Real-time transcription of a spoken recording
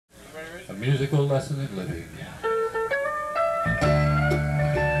musical lesson in living.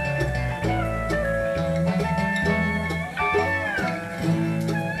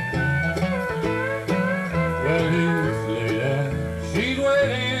 Well, he's late and she's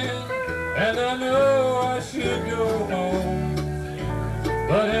waiting, and I know I should go home,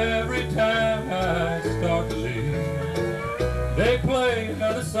 but every time I start to leave, they play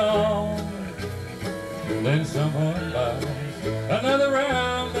another song. Then someone buys another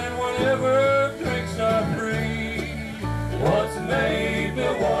round, and whatever drinks are free. What's made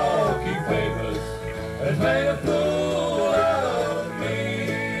Milwaukee famous has made a fool out of me.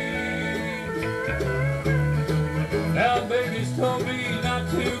 Now baby's told me not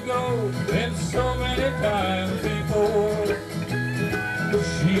to go, been so many times before.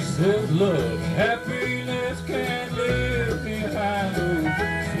 She says love, happiness can't live behind those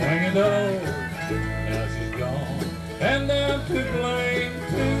swinging doors. Now she's gone, and I'm to blame.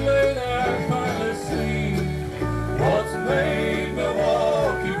 Too late I finally see what's made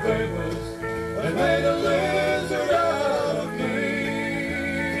Milwaukee famous and made a lizard out of me.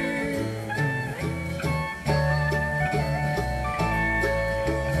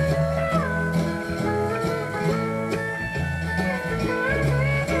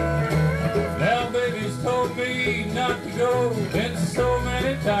 Now baby's told me not to go, been so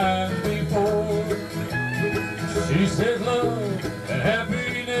many times before. She said love and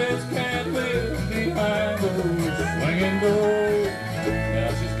happiness can't live behind those swinging doors. Now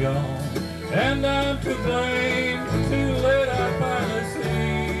she's gone, and I'm to blame. Too late I finally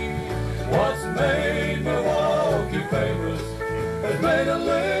see what's made Milwaukee famous has made a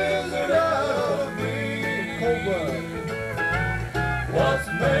lizard out of me. What's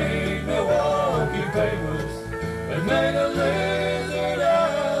made Milwaukee famous has made a lizard out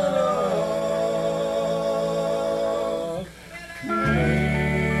of me.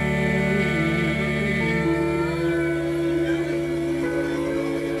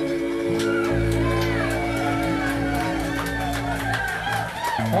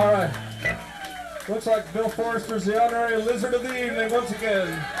 All right. Looks like Bill Forrester's the honorary lizard of the evening once again.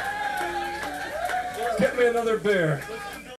 Get me another beer.